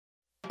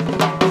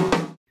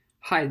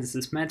Hi, this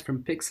is Matt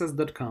from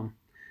Pixels.com,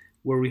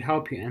 where we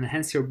help you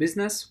enhance your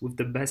business with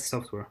the best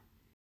software.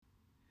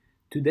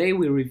 Today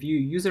we review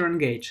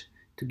UserEngage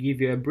to give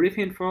you a brief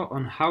info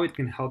on how it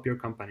can help your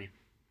company.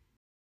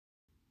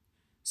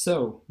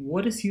 So,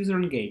 what is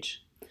UserEngage?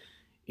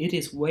 It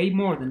is way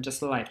more than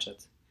just a live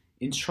chat.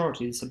 In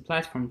short, it is a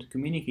platform to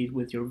communicate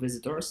with your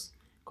visitors,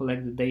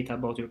 collect the data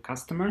about your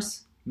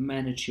customers,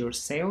 manage your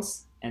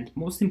sales, and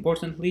most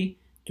importantly,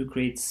 to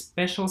create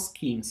special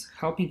schemes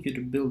helping you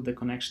to build the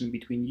connection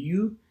between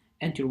you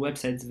and your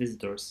website's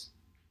visitors.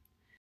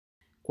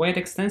 Quite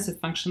extensive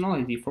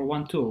functionality for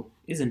one tool,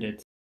 isn't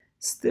it?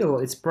 Still,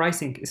 its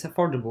pricing is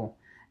affordable,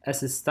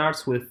 as it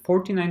starts with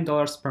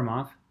 $49 per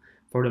month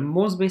for the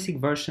most basic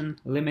version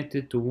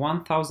limited to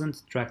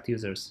 1,000 tracked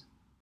users.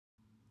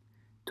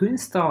 To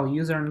install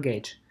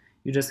UserEngage,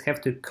 you just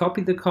have to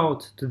copy the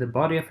code to the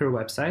body of your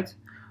website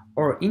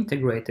or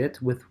integrate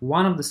it with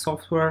one of the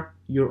software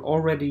you're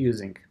already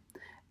using.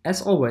 As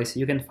always,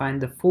 you can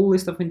find the full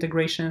list of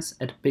integrations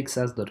at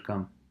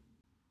pixels.com.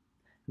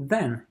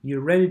 Then you're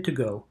ready to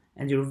go,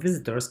 and your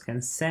visitors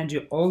can send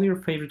you all your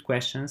favorite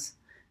questions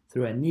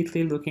through a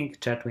neatly looking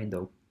chat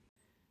window.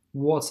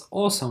 What's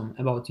awesome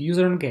about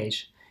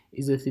UserEngage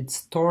is that it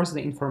stores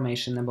the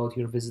information about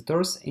your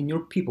visitors in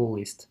your people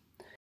list.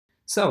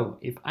 So,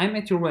 if I'm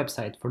at your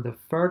website for the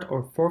third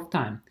or fourth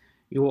time,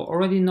 you will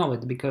already know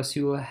it because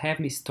you will have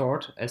me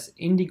stored as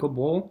Indigo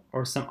Ball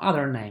or some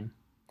other name.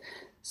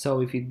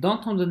 So if you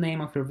don't know the name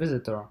of your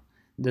visitor,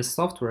 the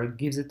software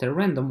gives it a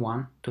random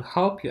one to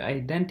help you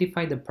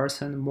identify the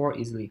person more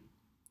easily.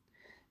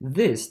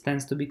 This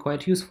tends to be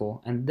quite useful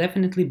and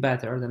definitely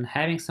better than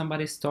having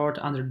somebody stored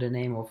under the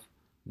name of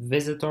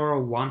Visitor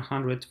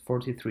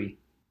 143.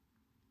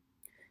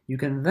 You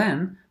can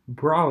then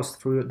browse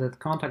through that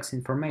contact's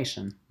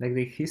information, like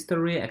the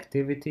history,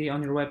 activity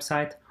on your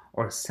website,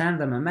 or send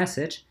them a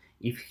message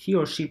if he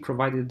or she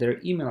provided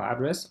their email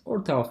address or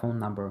telephone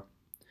number.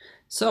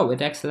 So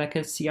it acts like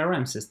a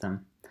CRM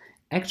system.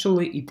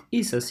 Actually, it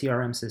is a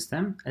CRM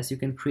system, as you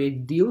can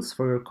create deals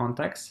for your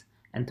contacts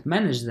and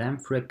manage them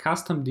through a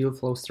custom deal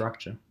flow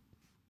structure.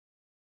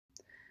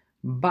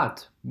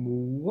 But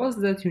what's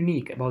that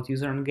unique about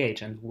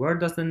UserEngage and where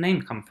does the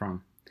name come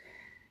from?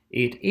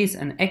 It is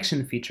an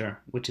action feature,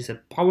 which is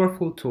a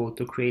powerful tool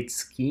to create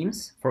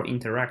schemes for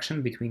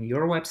interaction between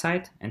your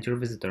website and your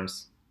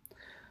visitors.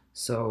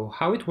 So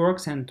how it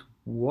works and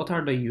what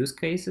are the use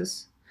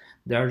cases?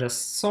 There are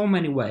just so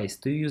many ways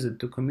to use it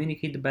to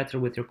communicate better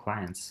with your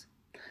clients.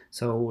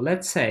 So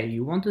let's say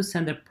you want to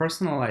send a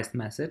personalized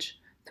message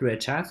through a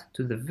chat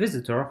to the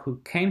visitor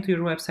who came to your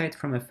website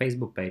from a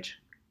Facebook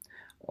page.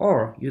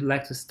 Or you'd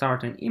like to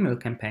start an email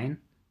campaign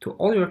to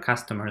all your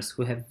customers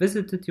who have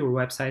visited your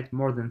website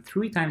more than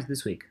 3 times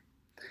this week.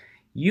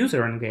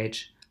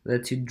 UserEngage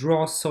lets you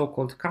draw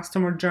so-called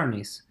customer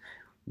journeys,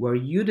 where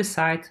you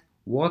decide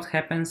what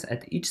happens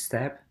at each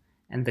step,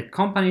 and the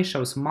company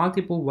shows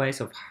multiple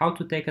ways of how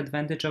to take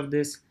advantage of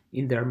this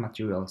in their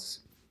materials.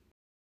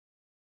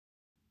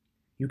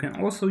 You can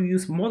also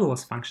use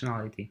Modals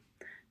functionality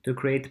to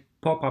create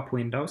pop-up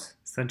windows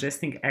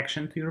suggesting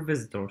action to your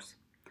visitors,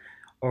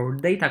 or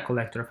data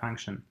collector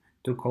function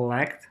to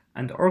collect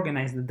and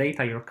organize the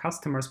data your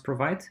customers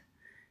provide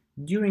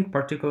during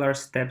particular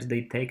steps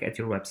they take at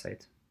your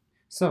website.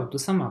 So, to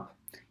sum up,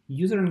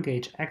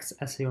 UserEngage acts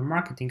as your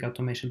marketing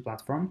automation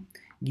platform,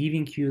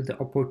 giving you the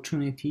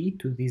opportunity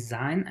to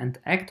design and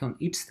act on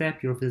each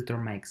step your visitor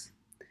makes.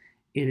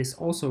 It is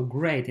also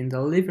great in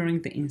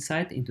delivering the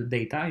insight into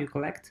data you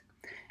collect,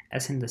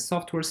 as in the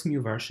software's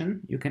new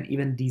version, you can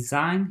even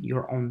design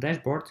your own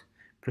dashboard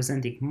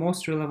presenting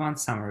most relevant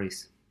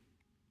summaries.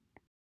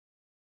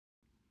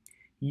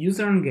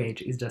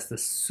 UserEngage is just a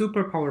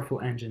super powerful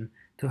engine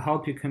to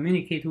help you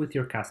communicate with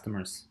your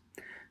customers.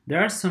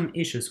 There are some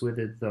issues with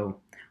it though.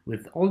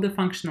 With all the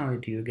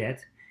functionality you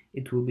get,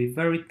 it will be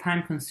very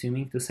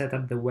time-consuming to set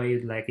up the way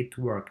you'd like it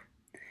to work.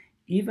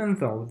 Even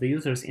though the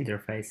user's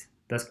interface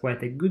does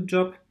quite a good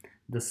job,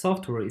 the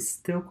software is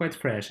still quite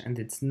fresh and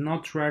it's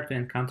not rare to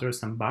encounter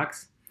some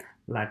bugs,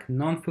 like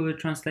non-fully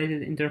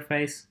translated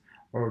interface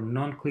or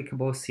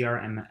non-clickable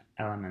CRM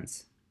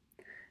elements.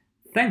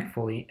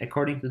 Thankfully,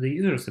 according to the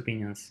users'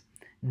 opinions,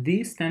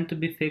 these tend to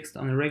be fixed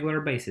on a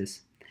regular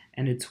basis,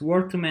 and it's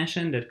worth to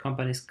mention that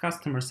company's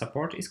customer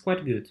support is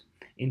quite good,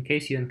 in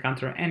case you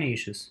encounter any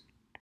issues.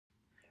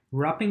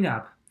 Wrapping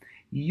up,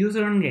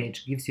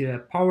 UserEngage gives you a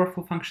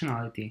powerful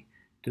functionality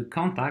to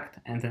contact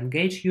and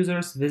engage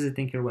users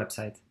visiting your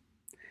website.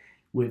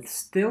 With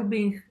still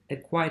being a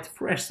quite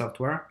fresh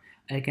software,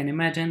 I can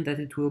imagine that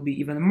it will be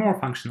even more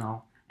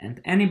functional,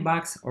 and any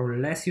bugs or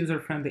less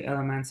user-friendly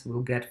elements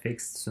will get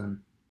fixed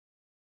soon.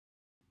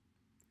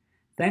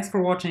 Thanks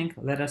for watching,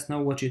 let us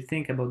know what you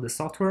think about the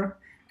software,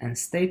 and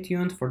stay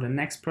tuned for the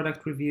next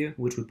product review,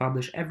 which we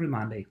publish every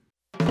Monday.